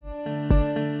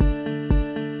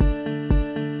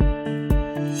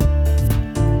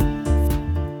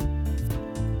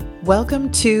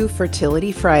Welcome to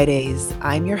Fertility Fridays.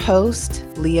 I'm your host,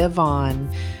 Leah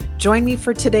Vaughn. Join me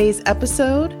for today's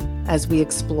episode as we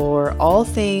explore all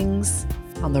things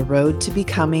on the road to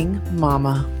becoming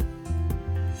mama.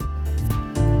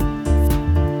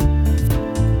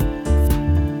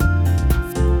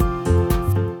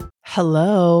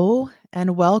 Hello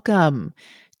and welcome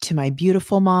to my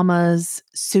beautiful mamas,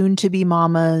 soon-to-be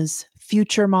mamas,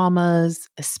 future mamas,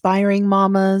 aspiring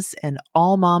mamas, and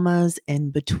all mamas in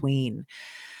between.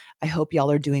 I hope y'all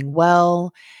are doing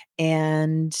well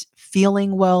and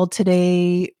feeling well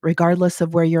today, regardless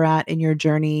of where you're at in your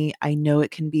journey. I know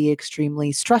it can be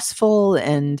extremely stressful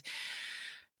and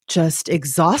just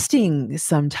exhausting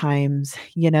sometimes,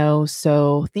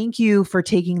 so thank you for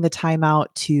taking the time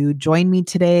out to join me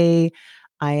today.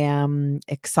 I am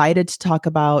excited to talk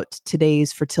about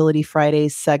today's Fertility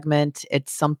Fridays segment.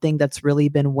 It's something that's really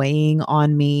been weighing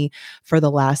on me for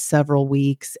the last several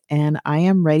weeks, and I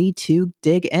am ready to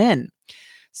dig in.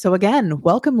 So again,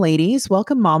 welcome ladies,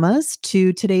 welcome mamas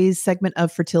to today's segment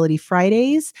of Fertility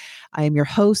Fridays. I am your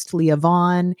host, Leah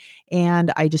Vaughn,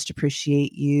 and I just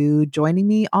appreciate you joining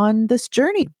me on this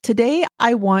journey. Today,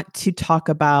 I want to talk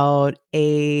about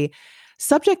a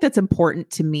subject that's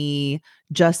important to me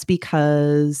just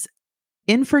because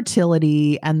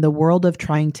infertility and the world of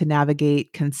trying to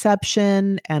navigate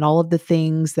conception and all of the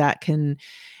things that can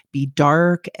be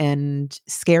dark and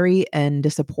scary and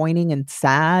disappointing and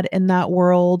sad in that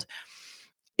world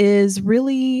is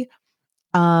really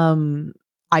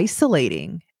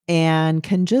isolating and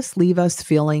can just leave us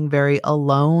feeling very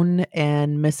alone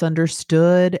and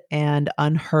misunderstood and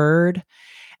unheard.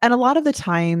 And a lot of the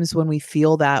times when we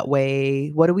feel that way,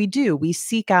 what do? We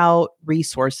seek out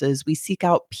resources. We seek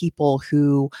out people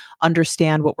who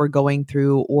understand what we're going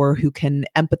through or who can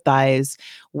empathize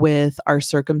with our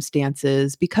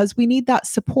circumstances because we need that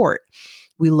support.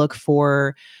 We look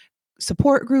for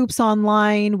support groups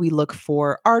online. We look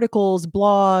for articles,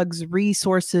 blogs,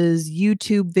 resources,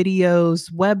 YouTube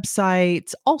videos,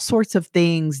 websites, all sorts of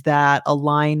things that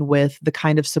align with the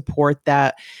kind of support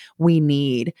that we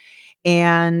need.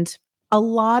 And a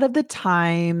lot of the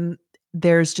time,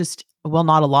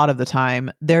 not a lot of the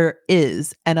time, there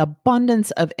is an abundance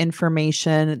of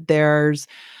information. There's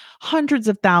hundreds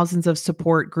of thousands of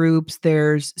support groups.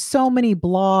 There's so many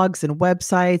blogs and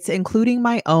websites, including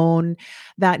my own,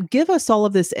 that give us all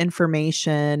of this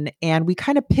information. And we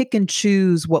kind of pick and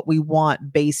choose what we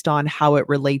want based on how it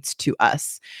relates to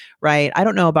us, right? I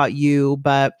don't know about you,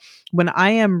 but when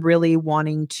I am really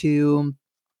wanting to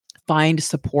find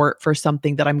support for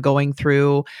something that I'm going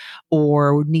through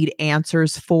or need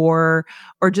answers for,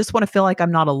 or just want to feel like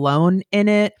I'm not alone in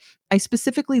it, I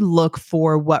specifically look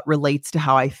for what relates to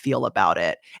how I feel about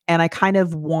it. And I kind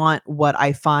of want what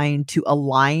I find to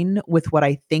align with what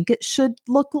I think it should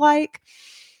look like.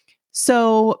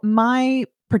 So, my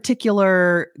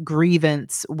particular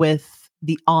grievance with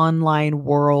the online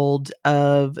world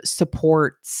of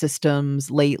support systems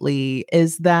lately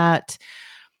is that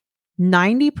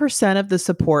 90% of the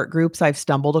support groups I've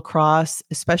stumbled across,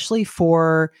 especially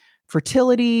for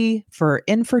fertility, for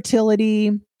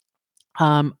infertility,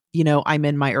 I'm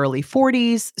in my early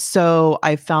 40s, so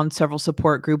I've found several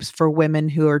support groups for women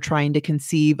who are trying to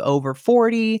conceive over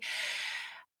 40.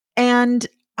 And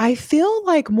I feel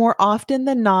like more often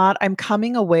than not, I'm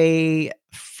coming away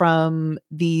from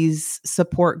these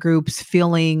support groups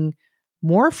feeling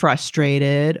more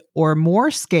frustrated or more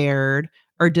scared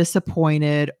or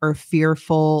disappointed or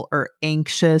fearful or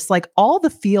anxious, like all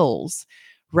the feels,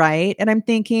 right? And I'm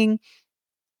thinking,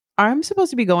 I'm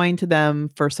supposed to be going to them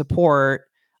for support.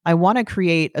 I want to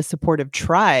create a supportive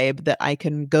tribe that I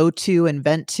can go to and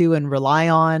vent to and rely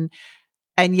on.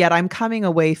 And yet I'm coming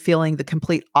away feeling the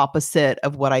complete opposite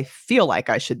of what I feel like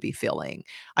I should be feeling.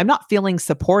 I'm not feeling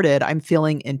supported. I'm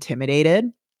feeling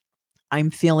intimidated. I'm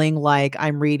feeling like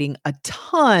I'm reading a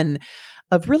ton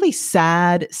of really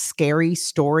sad, scary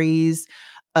stories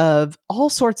of all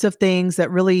sorts of things that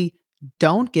really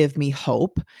don't give me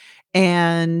hope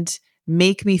and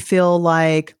make me feel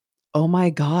like, oh my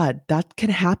God, that can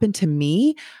happen to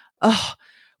me. Oh,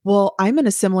 well, I'm in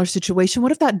a similar situation.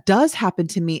 What if that does happen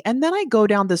to me? And then I go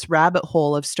down this rabbit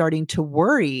hole of starting to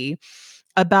worry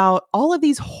about all of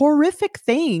these horrific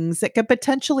things that could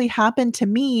potentially happen to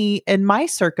me in my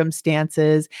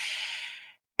circumstances.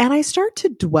 And I start to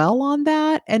dwell on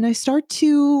that and I start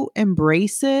to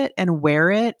embrace it and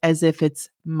wear it as if it's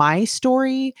my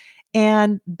story.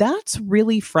 And that's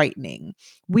really frightening.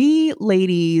 We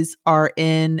ladies are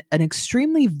in an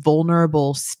extremely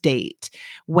vulnerable state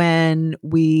when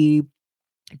we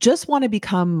just want to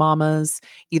become mamas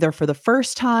either for the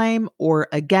first time or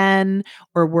again,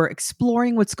 or we're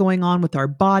exploring what's going on with our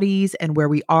bodies and where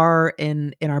we are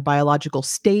in our biological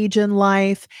stage in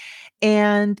life.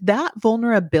 And that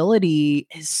vulnerability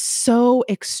is so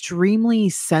extremely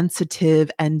sensitive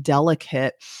and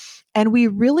delicate. And we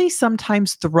really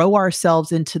sometimes throw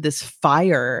ourselves into this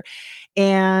fire.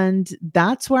 And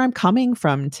that's where I'm coming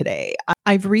from today.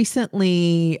 I've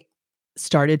recently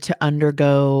started to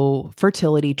undergo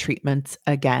fertility treatments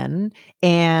again.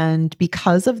 And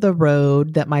because of the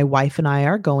road that my wife and I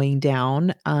are going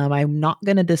down, I'm not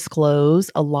going to disclose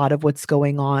a lot of what's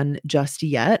going on just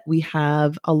yet. We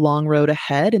have a long road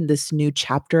ahead in this new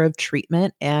chapter of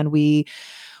treatment, and we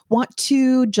want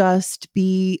to just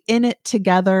be in it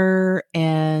together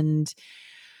and,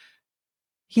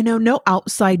 no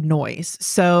outside noise.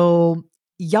 So,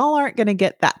 y'all aren't going to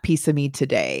get that piece of me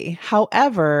today.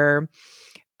 However,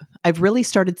 I've really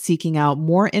started seeking out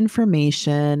more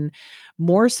information,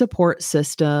 more support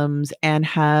systems, and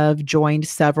have joined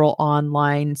several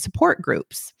online support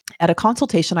groups. At a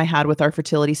consultation I had with our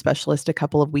fertility specialist a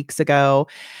couple of weeks ago,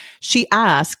 she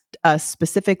asked us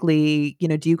specifically,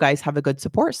 do you guys have a good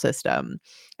support system?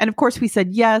 And of course, we said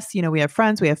yes. We have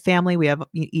friends, we have family, we have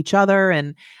each other,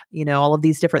 and all of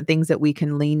these different things that we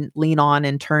can lean on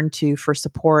and turn to for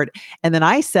support. And then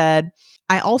I said,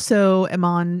 I also am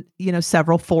on,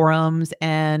 several forums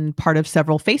and part of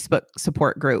several Facebook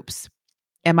support groups.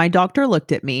 And my doctor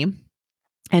looked at me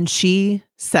and she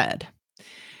said,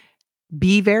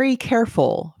 be very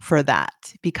careful for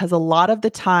that, because a lot of the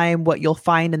time, what you'll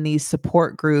find in these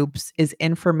support groups is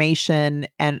information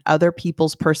and other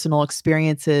people's personal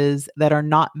experiences that are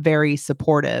not very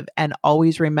supportive. And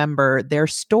always remember, their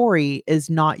story is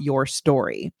not your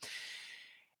story.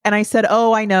 And I said,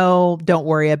 "Oh, I know. Don't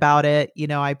worry about it."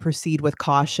 I proceed with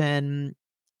caution.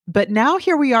 But now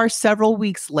here we are several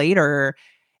weeks later,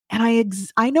 and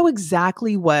I know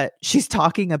exactly what she's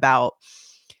talking about,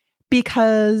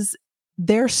 because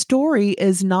their story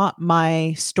is not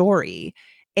my story,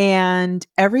 and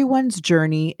everyone's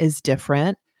journey is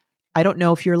different. I don't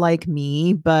know if you're like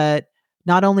me, but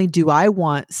not only do I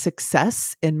want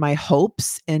success in my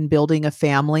hopes in building a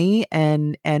family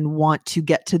and want to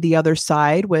get to the other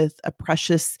side with a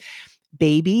precious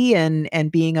baby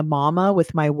and being a mama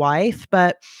with my wife,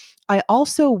 but I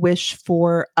also wish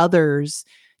for others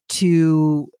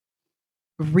to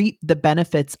reap the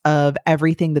benefits of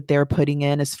everything that they're putting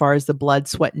in as far as the blood,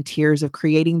 sweat, and tears of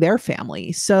creating their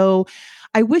family. So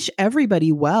I wish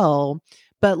everybody well,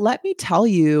 but let me tell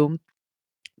you,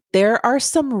 there are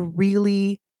some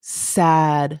really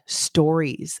sad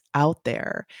stories out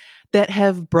there that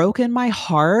have broken my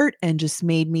heart and just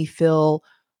made me feel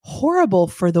horrible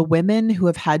for the women who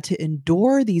have had to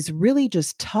endure these really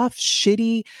just tough,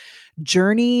 shitty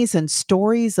journeys and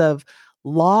stories of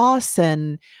loss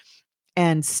and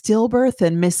stillbirth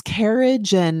and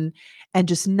miscarriage and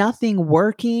just nothing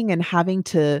working and having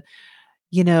to,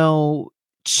 you know,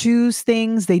 choose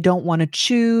things they don't want to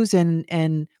choose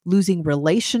and losing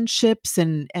relationships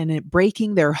and it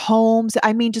breaking their homes.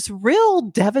 I mean, just real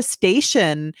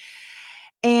devastation.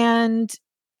 And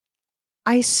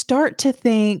I start to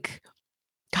think,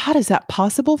 God, is that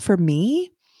possible for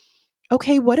me?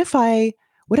 Okay, what if I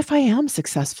am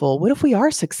successful? What if we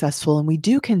are successful and we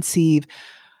do conceive?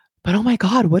 But oh my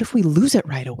God, what if we lose it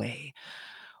right away?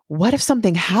 What if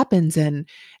something happens and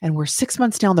we're 6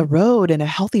 months down the road in a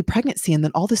healthy pregnancy and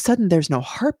then all of a sudden there's no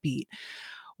heartbeat?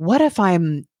 What if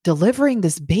I'm delivering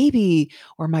this baby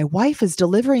or my wife is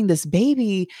delivering this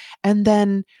baby and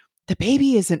then the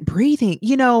baby isn't breathing?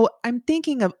 I'm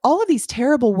thinking of all of these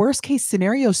terrible worst case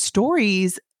scenario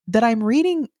stories that I'm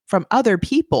reading from other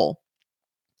people.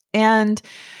 And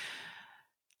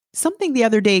something the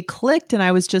other day clicked and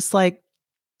I was just like,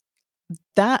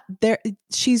 that there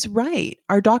she's right.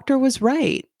 Our doctor was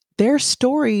right. Their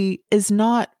story is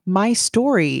not my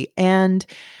story, and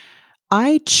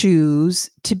I choose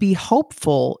to be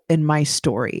hopeful in my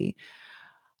story.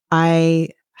 I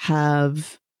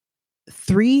have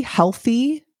 3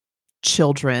 healthy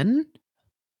children.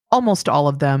 Almost all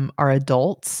of them are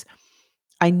adults.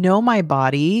 I know my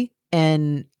body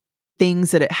and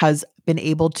things that it has been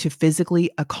able to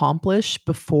physically accomplish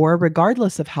before,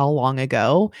 regardless of how long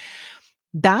ago.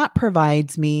 That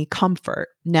provides me comfort.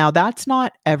 Now, that's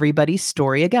not everybody's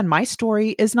story. Again, my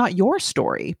story is not your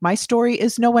story. My story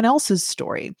is no one else's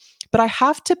story. But I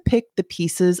have to pick the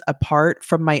pieces apart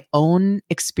from my own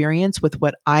experience with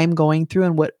what I'm going through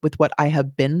and with what I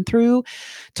have been through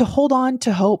to hold on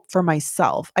to hope for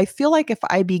myself. I feel like if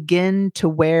I begin to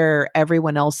wear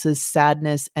everyone else's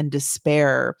sadness and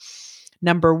despair,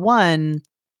 number one,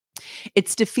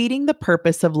 It's defeating the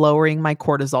purpose of lowering my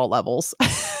cortisol levels.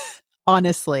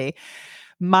 Honestly,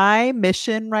 my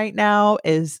mission right now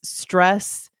is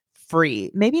stress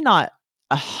free. Maybe not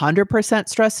 100%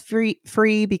 stress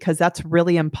free because that's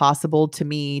really impossible to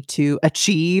me to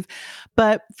achieve,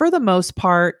 but for the most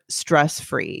part, stress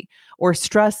free or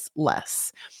stress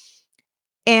less.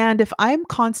 And if I'm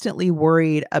constantly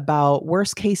worried about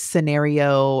worst case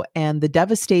scenario and the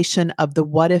devastation of the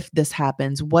what if this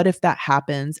happens, what if that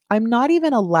happens, I'm not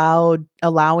even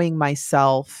allowing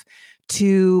myself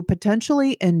to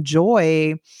potentially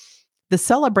enjoy the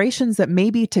celebrations that may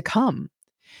be to come,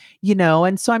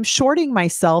 and so I'm shorting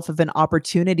myself of an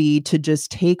opportunity to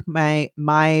just take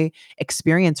my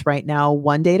experience right now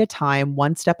one day at a time,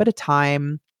 one step at a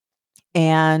time,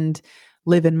 and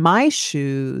live in my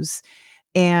shoes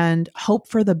and hope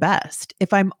for the best.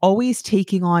 If I'm always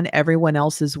taking on everyone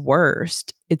else's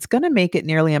worst, it's going to make it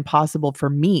nearly impossible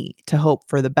for me to hope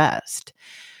for the best.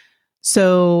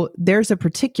 So there's a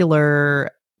particular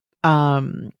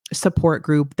support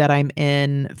group that I'm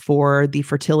in for the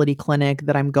fertility clinic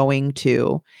that I'm going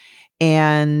to.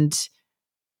 And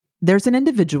there's an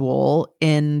individual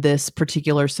in this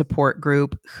particular support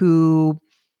group who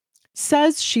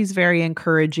says she's very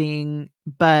encouraging,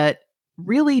 but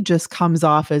really just comes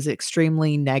off as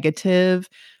extremely negative,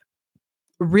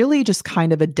 really just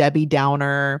kind of a Debbie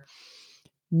Downer,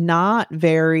 not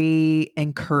very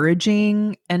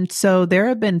encouraging. And so there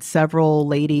have been several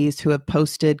ladies who have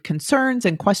posted concerns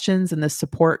and questions in this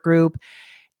support group.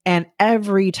 And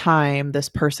every time this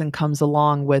person comes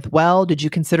along with, well, did you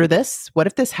consider this? What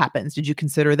if this happens? Did you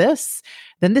consider this?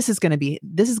 Then this is going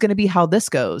to be how this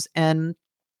goes. And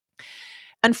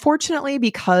unfortunately,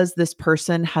 because this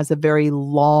person has a very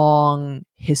long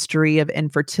history of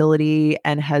infertility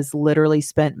and has literally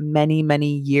spent many,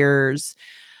 many years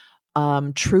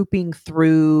trooping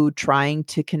through trying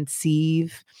to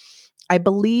conceive, I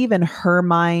believe in her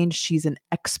mind, she's an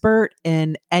expert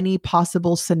in any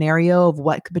possible scenario of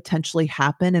what could potentially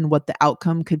happen and what the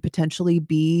outcome could potentially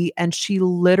be. And she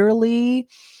literally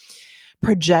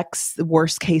projects the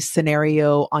worst case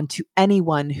scenario onto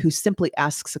anyone who simply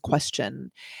asks a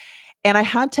question. And I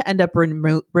had to end up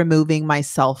removing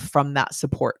myself from that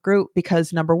support group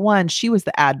because number one, she was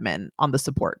the admin on the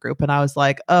support group. And I was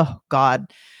like, oh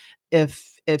God,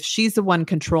 if she's the one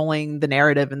controlling the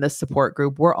narrative in this support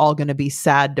group, we're all going to be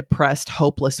sad, depressed,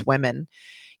 hopeless women.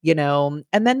 And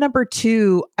then number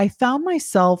two, I found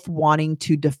myself wanting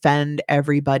to defend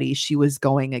everybody she was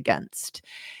going against.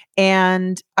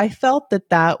 And I felt that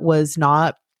that was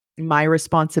not my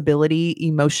responsibility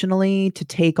emotionally to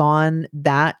take on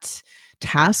that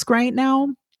task right now.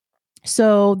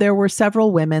 So there were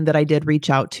several women that I did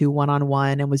reach out to one on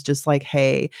one and was just like,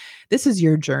 hey, this is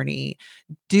your journey.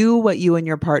 Do what you and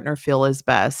your partner feel is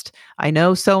best. I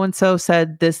know so and so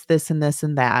said this, this, and this,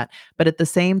 and that. But at the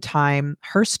same time,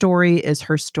 her story is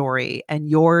her story and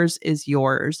yours is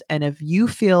yours. And if you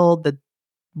feel that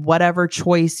whatever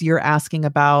choice you're asking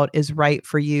about is right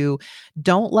for you,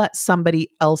 don't let somebody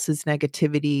else's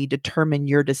negativity determine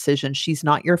your decision. She's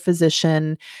not your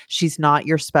physician. She's not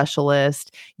your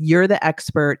specialist. You're the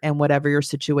expert in whatever your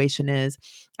situation is.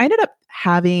 I ended up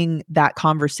having that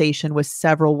conversation with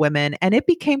several women and it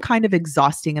became kind of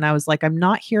exhausting. And I was like, I'm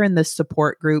not here in this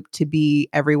support group to be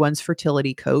everyone's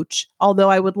fertility coach, although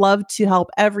I would love to help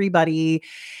everybody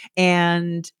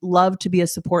and love to be a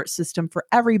support system for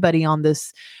everybody on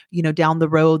this, down the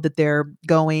road that they're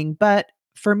going. But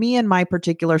for me in my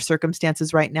particular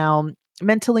circumstances right now,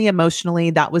 mentally,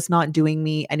 emotionally, that was not doing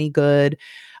me any good.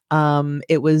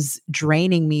 It was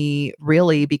draining me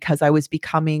really because I was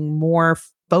becoming more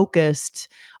focused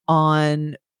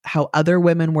on how other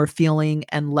women were feeling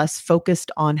and less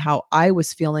focused on how I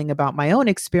was feeling about my own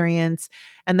experience.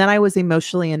 And then I was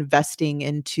emotionally investing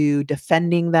into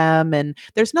defending them. And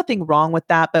there's nothing wrong with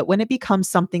that. But when it becomes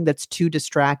something that's too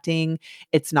distracting,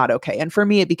 it's not okay. And for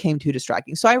me, it became too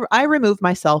distracting. So I removed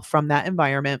myself from that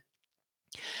environment.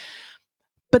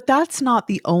 But that's not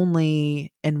the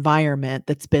only environment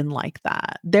that's been like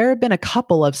that. There have been a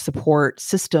couple of support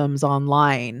systems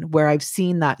online where I've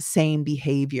seen that same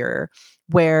behavior,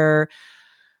 where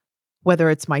whether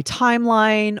it's my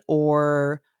timeline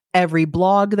or every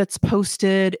blog that's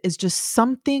posted is just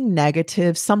something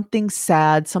negative, something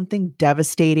sad, something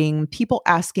devastating, people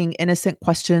asking innocent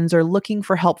questions or looking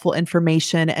for helpful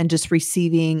information and just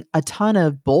receiving a ton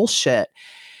of bullshit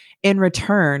in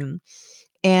return.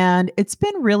 And it's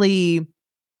been really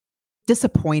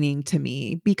disappointing to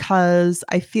me because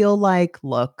I feel like,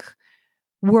 look,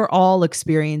 we're all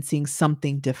experiencing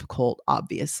something difficult,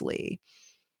 obviously.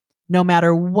 No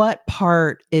matter what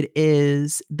part it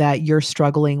is that you're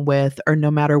struggling with, or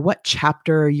no matter what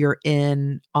chapter you're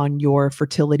in on your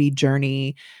fertility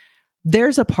journey,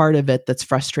 there's a part of it that's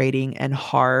frustrating and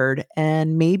hard.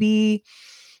 And maybe,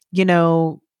 you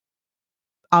know,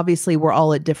 obviously we're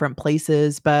all at different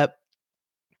places, but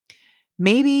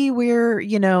maybe we're,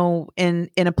 in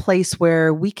a place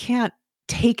where we can't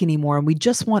take anymore and we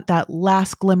just want that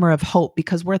last glimmer of hope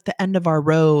because we're at the end of our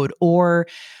road, or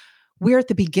we're at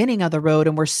the beginning of the road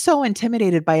and we're so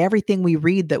intimidated by everything we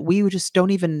read that we just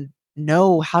don't even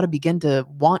know how to begin to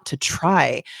want to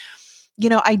try.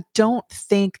 I don't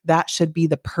think that should be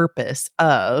the purpose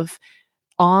of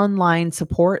online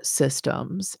support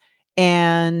systems.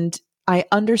 And I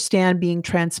understand being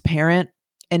transparent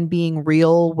and being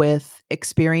real with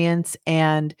experience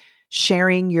and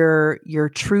sharing your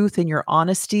truth and your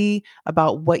honesty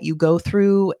about what you go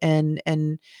through. And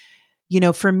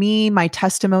for me, my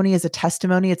testimony is a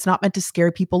testimony. It's not meant to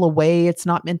scare people away. It's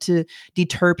not meant to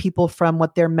deter people from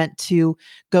what they're meant to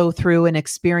go through and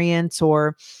experience,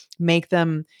 or make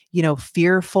them,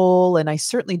 fearful. And I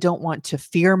certainly don't want to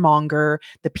fearmonger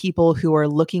the people who are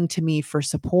looking to me for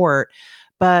support.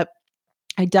 But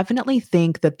I definitely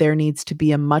think that there needs to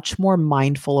be a much more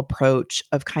mindful approach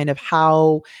of kind of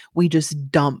how we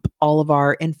just dump all of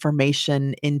our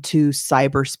information into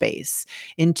cyberspace,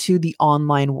 into the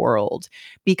online world.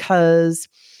 Because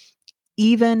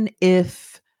even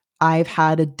if I've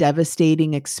had a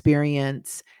devastating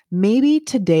experience, maybe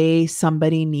today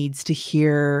somebody needs to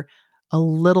hear a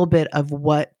little bit of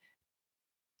what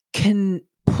can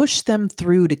push them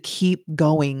through to keep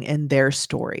going in their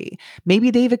story.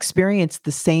 Maybe they've experienced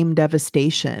the same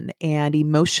devastation and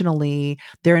emotionally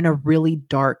they're in a really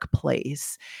dark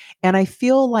place. And I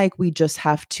feel like we just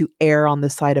have to err on the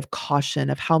side of caution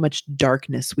of how much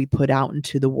darkness we put out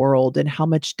into the world and how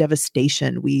much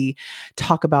devastation we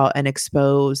talk about and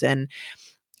expose. And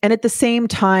at the same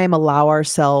time allow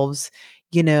ourselves,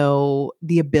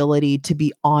 the ability to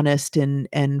be honest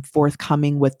and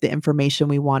forthcoming with the information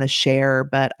we want to share.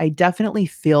 But I definitely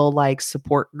feel like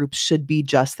support groups should be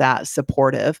just that,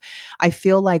 supportive. I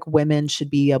feel like women should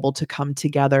be able to come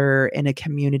together in a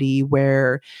community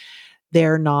where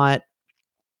they're not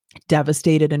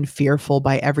devastated and fearful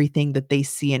by everything that they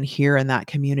see and hear in that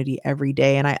community every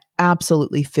day. And I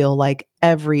absolutely feel like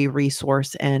every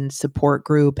resource and support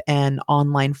group and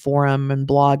online forum and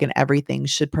blog and everything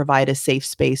should provide a safe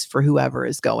space for whoever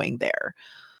is going there.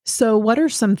 So, what are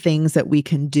some things that we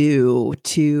can do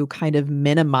to kind of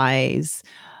minimize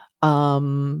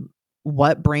um,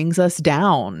 what brings us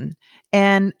down?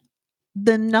 And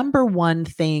the number one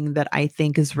thing that I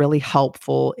think is really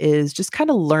helpful is just kind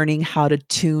of learning how to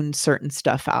tune certain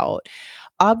stuff out.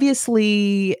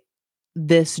 Obviously,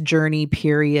 this journey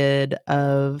period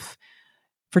of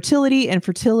fertility,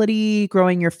 infertility,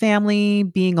 growing your family,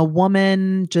 being a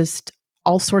woman, just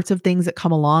all sorts of things that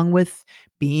come along with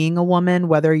being a woman,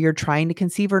 whether you're trying to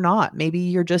conceive or not. Maybe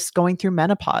you're just going through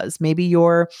menopause. Maybe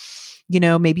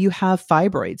maybe you have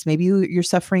fibroids. Maybe you're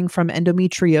suffering from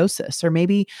endometriosis, or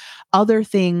maybe other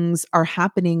things are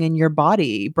happening in your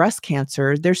body, breast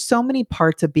cancer. There's so many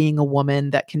parts of being a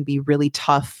woman that can be really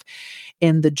tough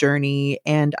in the journey.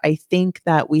 And I think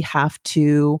that we have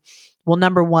to, well,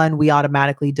 number one, we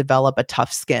automatically develop a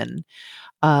tough skin.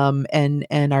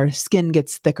 And our skin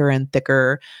gets thicker and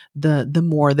thicker the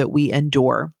more that we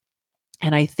endure.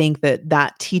 And I think that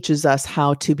that teaches us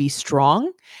how to be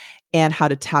strong and how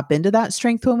to tap into that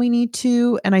strength when we need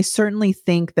to. And I certainly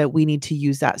think that we need to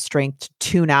use that strength to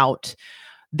tune out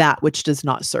that which does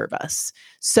not serve us.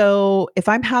 So if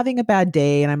I'm having a bad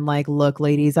day and I'm like, look,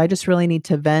 ladies, I just really need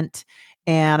to vent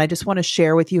and I just want to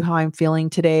share with you how I'm feeling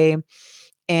today.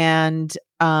 And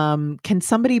can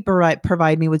somebody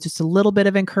provide me with just a little bit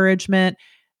of encouragement?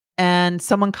 And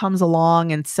someone comes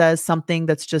along and says something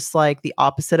that's just like the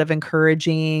opposite of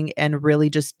encouraging and really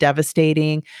just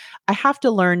devastating, I have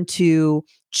to learn to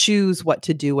choose what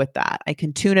to do with that. I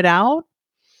can tune it out,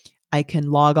 I can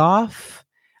log off,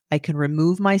 I can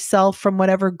remove myself from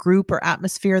whatever group or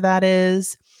atmosphere that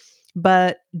is.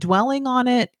 But dwelling on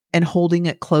it and holding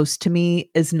it close to me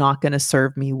is not going to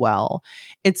serve me well.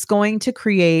 It's going to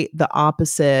create the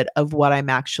opposite of what I'm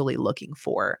actually looking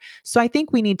for. So I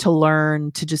think we need to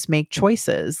learn to just make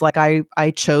choices. Like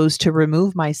I chose to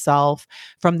remove myself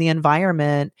from the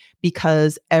environment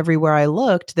because everywhere I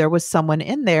looked, there was someone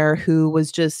in there who was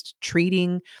just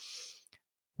treating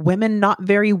women not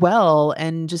very well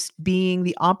and just being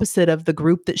the opposite of the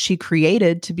group that she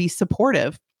created to be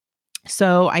supportive.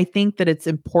 So I think that it's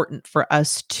important for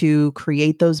us to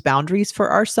create those boundaries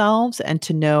for ourselves and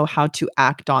to know how to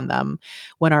act on them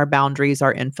when our boundaries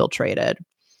are infiltrated.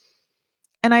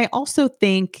 And I also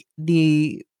think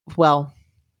well,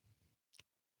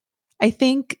 I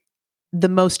think the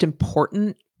most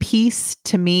important piece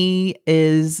to me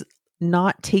is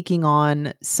not taking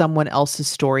on someone else's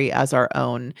story as our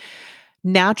own.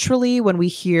 Naturally, when we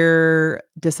hear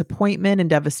disappointment and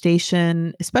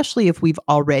devastation, especially if we've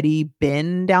already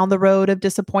been down the road of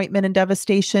disappointment and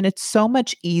devastation, it's so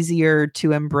much easier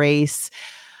to embrace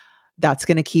that's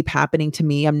going to keep happening to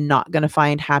me. I'm not going to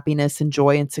find happiness and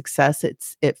joy and success.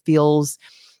 It feels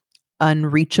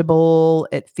unreachable.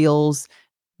 It feels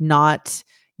not,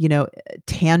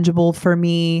 tangible for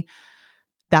me.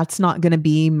 That's not going to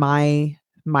be my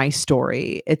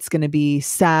story. It's going to be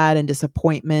sad and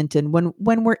disappointment. And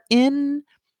when we're in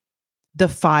the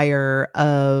fire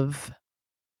of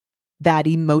that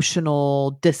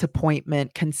emotional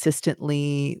disappointment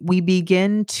consistently, we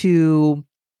begin to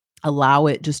allow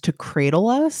it just to cradle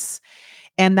us,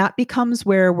 and that becomes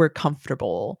where we're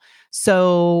comfortable.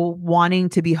 So, wanting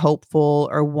to be hopeful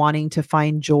or wanting to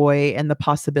find joy in the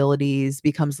possibilities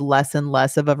becomes less and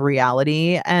less of a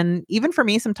reality. And even for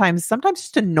me, sometimes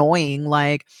just annoying.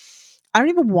 Like, I don't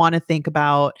even want to think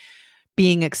about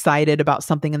being excited about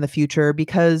something in the future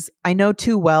because I know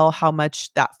too well how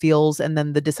much that feels and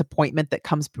then the disappointment that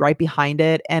comes right behind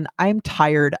it. And I'm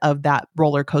tired of that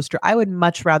roller coaster. I would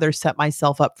much rather set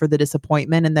myself up for the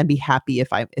disappointment and then be happy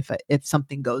if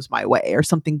something goes my way or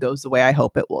something goes the way I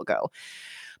hope it will go.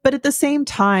 But at the same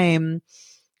time,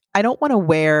 I don't want to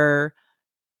wear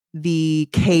the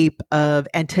cape of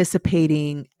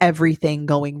anticipating everything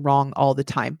going wrong all the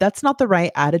time. That's not the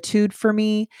right attitude for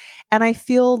me. And I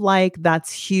feel like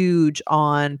that's huge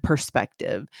on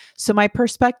perspective. So my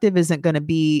perspective isn't going to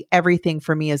be everything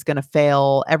for me is going to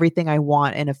fail. Everything I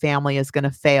want in a family is going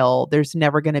to fail. There's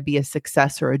never going to be a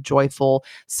success or a joyful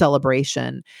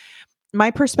celebration.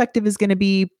 My perspective is going to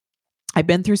be I've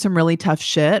been through some really tough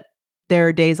shit. There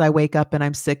are days I wake up and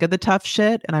I'm sick of the tough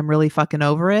shit and I'm really fucking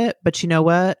over it. But you know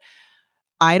what?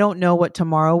 I don't know what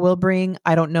tomorrow will bring.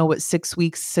 I don't know what 6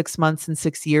 weeks, 6 months, and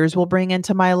 6 years will bring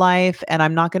into my life. And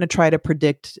I'm not going to try to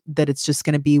predict that it's just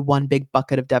going to be one big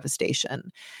bucket of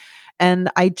devastation. And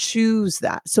I choose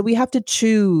that. So we have to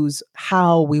choose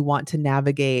how we want to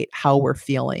navigate how we're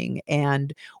feeling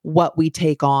and what we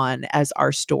take on as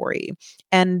our story.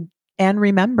 And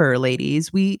remember,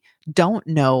 ladies, we don't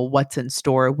know what's in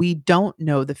store. We don't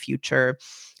know the future.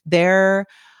 There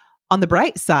on the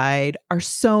bright side are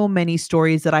so many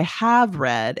stories that I have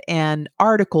read and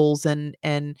articles and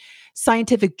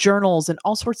scientific journals and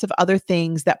all sorts of other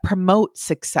things that promote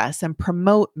success and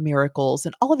promote miracles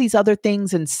and all of these other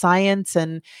things in science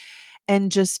and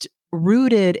just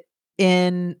rooted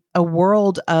in a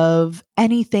world of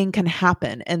anything can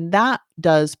happen, and that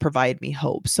does provide me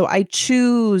hope. So I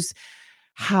choose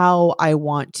how I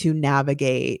want to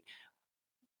navigate,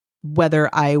 whether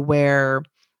I wear,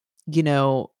 you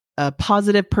know, a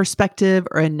positive perspective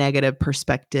or a negative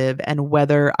perspective, and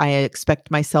whether I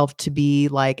expect myself to be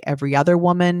like every other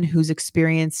woman who's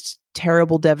experienced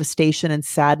terrible devastation and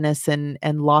sadness and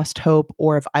lost hope,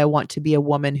 or if I want to be a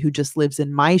woman who just lives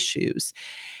in my shoes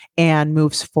and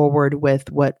moves forward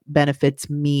with what benefits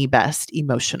me best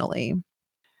emotionally.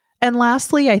 And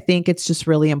lastly, I think it's just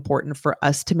really important for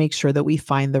us to make sure that we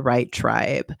find the right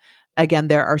tribe. Again,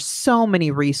 there are so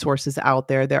many resources out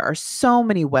there. There are so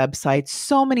many websites,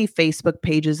 so many Facebook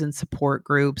pages and support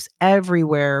groups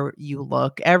everywhere you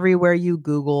look, everywhere you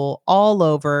Google, all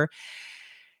over.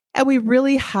 And we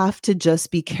really have to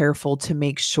just be careful to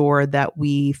make sure that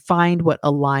we find what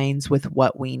aligns with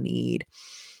what we need.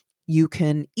 You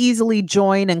can easily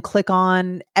join and click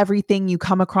on everything you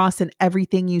come across and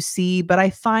everything you see. But I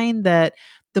find that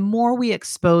the more we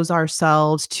expose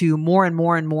ourselves to more and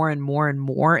more and more and more and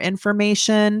more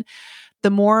information, the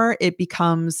more it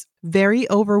becomes very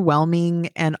overwhelming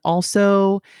and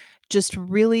also just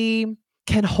really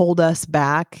can hold us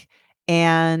back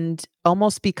and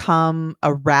almost become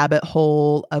a rabbit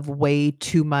hole of way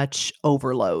too much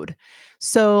overload.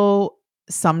 So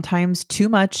sometimes too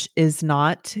much is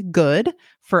not good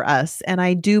for us. And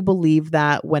I do believe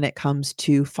that when it comes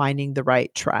to finding the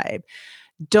right tribe,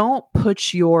 don't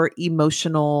put your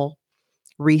emotional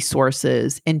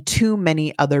resources in too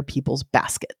many other people's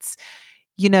baskets.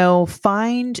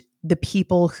 Find the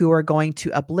people who are going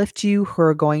to uplift you, who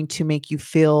are going to make you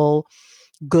feel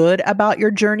good about your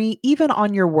journey, even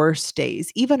on your worst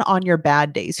days, even on your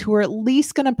bad days, who are at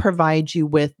least going to provide you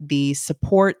with the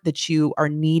support that you are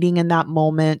needing in that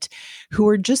moment, who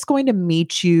are just going to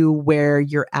meet you where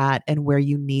you're at and where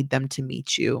you need them to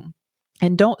meet you.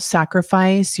 And don't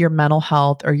sacrifice your mental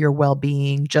health or your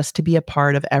well-being just to be a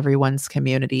part of everyone's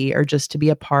community or just to be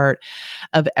a part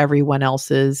of everyone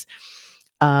else's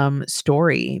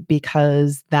story,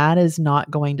 because that is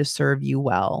not going to serve you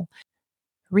well.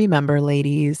 Remember,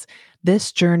 ladies,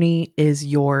 this journey is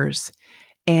yours.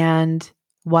 And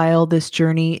while this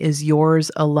journey is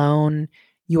yours alone,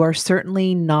 you are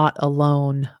certainly not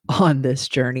alone on this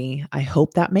journey. I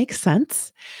hope that makes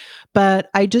sense. But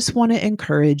I just want to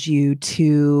encourage you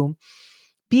to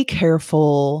be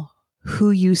careful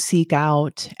who you seek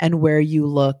out and where you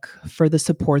look for the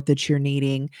support that you're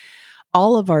needing.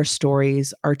 All of our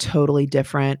stories are totally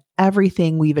different.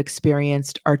 Everything we've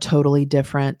experienced are totally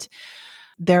different.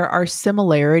 There are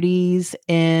similarities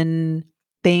in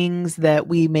things that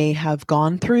we may have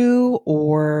gone through,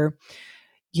 or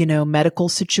medical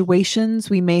situations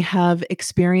we may have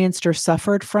experienced or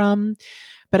suffered from.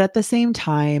 But at the same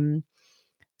time,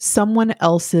 someone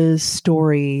else's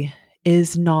story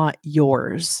is not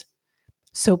yours.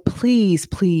 So please,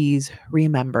 please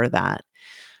remember that.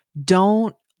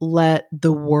 Don't let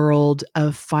the world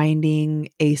of finding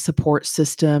a support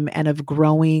system and of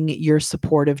growing your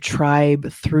supportive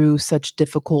tribe through such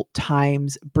difficult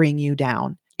times bring you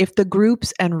down. If the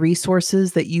groups and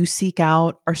resources that you seek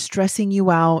out are stressing you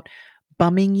out,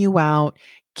 bumming you out,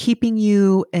 keeping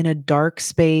you in a dark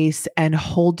space and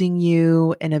holding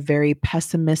you in a very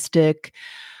pessimistic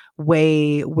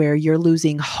way where you're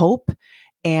losing hope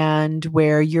and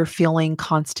where you're feeling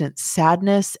constant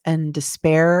sadness and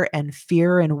despair and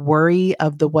fear and worry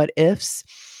of the what ifs,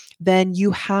 then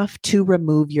you have to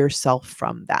remove yourself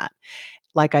from that.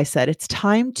 Like I said, it's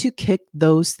time to kick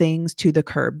those things to the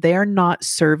curb. They are not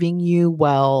serving you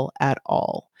well at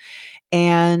all.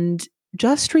 And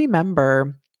just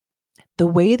remember, the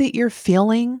way that you're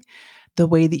feeling, the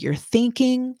way that you're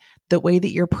thinking, the way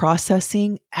that you're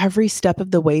processing every step of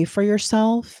the way for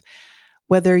yourself,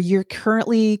 whether you're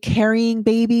currently carrying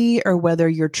baby or whether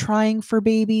you're trying for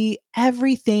baby,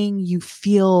 everything you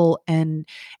feel and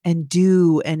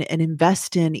do and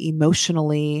invest in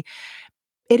emotionally,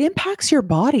 it impacts your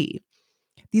body.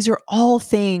 These are all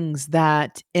things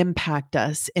that impact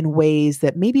us in ways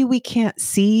that maybe we can't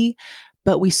see,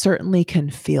 but we certainly can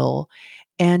feel.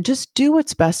 And just do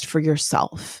what's best for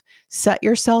yourself. Set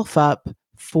yourself up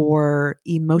for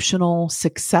emotional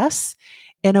success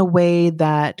in a way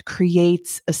that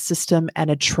creates a system and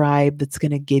a tribe that's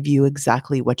going to give you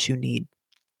exactly what you need.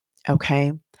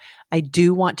 Okay. I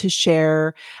do want to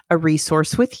share a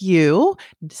resource with you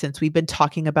since we've been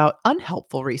talking about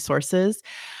unhelpful resources.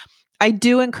 I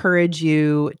do encourage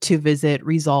you to visit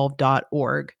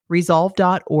resolve.org.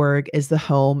 Resolve.org is the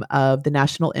home of the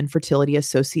National Infertility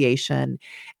Association.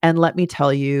 And let me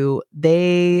tell you,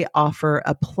 they offer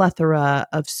a plethora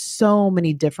of so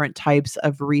many different types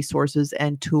of resources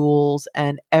and tools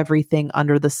and everything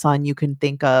under the sun you can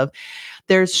think of.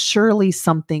 There's surely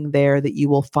something there that you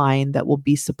will find that will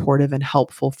be supportive and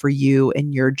helpful for you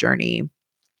in your journey.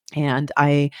 And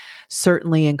I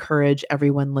certainly encourage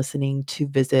everyone listening to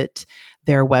visit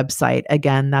their website.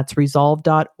 Again, that's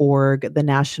resolve.org, the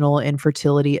National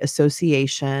Infertility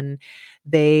Association.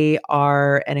 They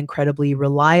are an incredibly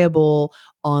reliable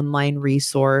online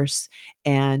resource.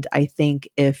 And I think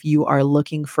if you are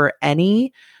looking for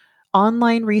any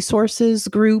online resources,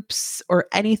 groups, or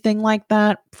anything like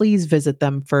that, please visit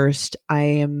them first. I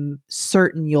am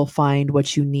certain you'll find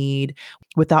what you need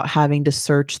without having to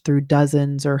search through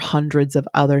dozens or hundreds of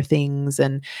other things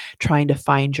and trying to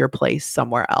find your place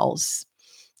somewhere else.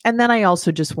 And then I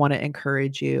also just want to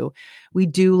encourage you. We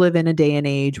do live in a day and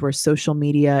age where social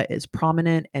media is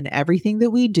prominent in everything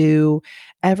that we do.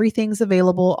 Everything's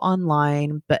available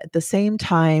online, but at the same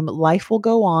time, life will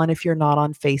go on if you're not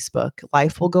on Facebook.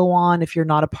 Life will go on if you're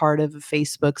not a part of a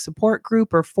Facebook support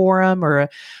group or forum or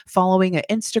following an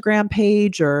Instagram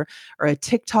page or a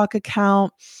TikTok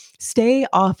account. Stay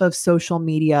off of social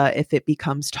media if it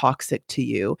becomes toxic to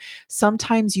you.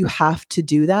 Sometimes you have to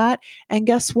do that. And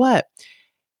guess what?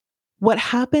 What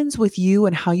happens with you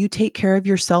and how you take care of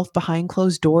yourself behind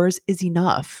closed doors is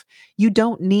enough. You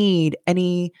don't need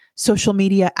any social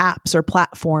media apps or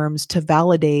platforms to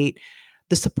validate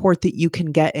the support that you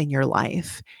can get in your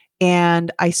life.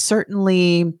 And I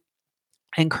certainly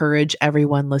encourage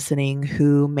everyone listening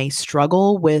who may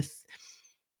struggle with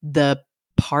the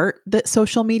part that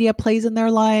social media plays in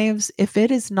their lives. If it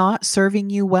is not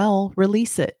serving you well,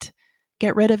 release it,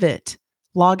 get rid of it,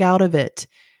 log out of it.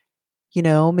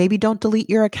 Maybe don't delete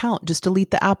your account, just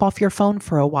delete the app off your phone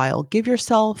for a while. Give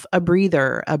yourself a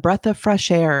breather, a breath of fresh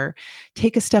air.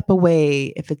 Take a step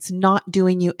away. If it's not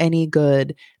doing you any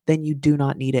good, then you do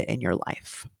not need it in your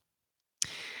life.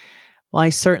 Well,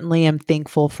 I certainly am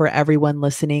thankful for everyone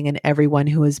listening and everyone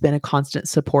who has been a constant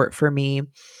support for me.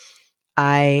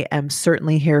 I am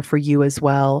certainly here for you as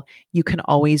well. You can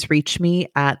always reach me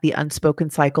at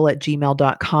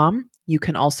theunspokencycle@gmail.com. You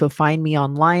can also find me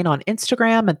online on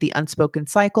Instagram at The Unspoken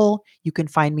Cycle. You can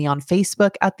find me on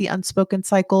Facebook at The Unspoken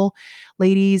Cycle.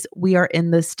 Ladies, we are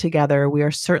in this together. We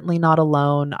are certainly not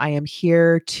alone. I am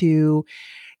here to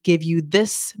give you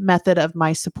this method of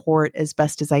my support as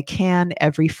best as I can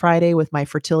every Friday with my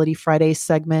Fertility Friday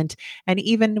segment, and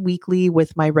even weekly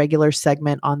with my regular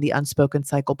segment on the Unspoken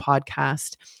Cycle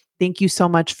podcast. Thank you so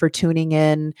much for tuning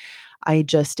in. I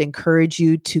just encourage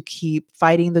you to keep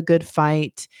fighting the good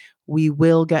fight. We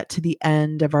will get to the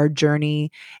end of our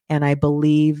journey, and I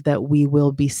believe that we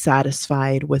will be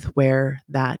satisfied with where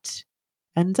that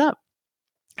ends up.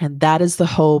 And that is the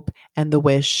hope and the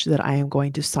wish that I am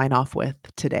going to sign off with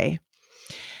today.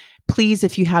 Please,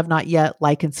 if you have not yet,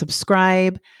 like and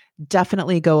subscribe.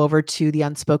 Definitely go over to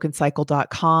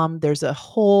theunspokencycle.com. There's a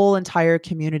whole entire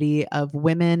community of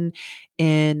women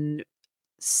in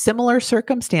similar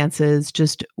circumstances,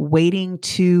 just waiting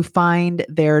to find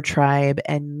their tribe.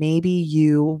 And maybe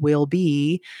you will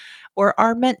be or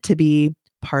are meant to be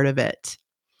part of it.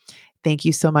 Thank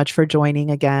you so much for joining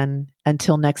again.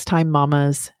 Until next time,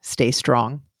 mamas, stay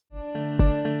strong.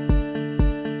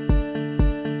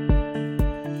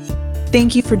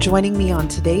 Thank you for joining me on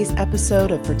today's episode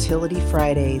of Fertility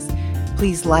Fridays.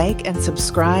 Please like and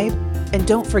subscribe, and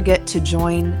don't forget to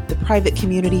join the private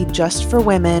community just for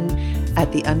women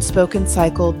at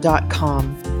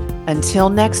theunspokencycle.com. Until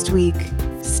next week,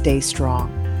 stay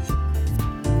strong.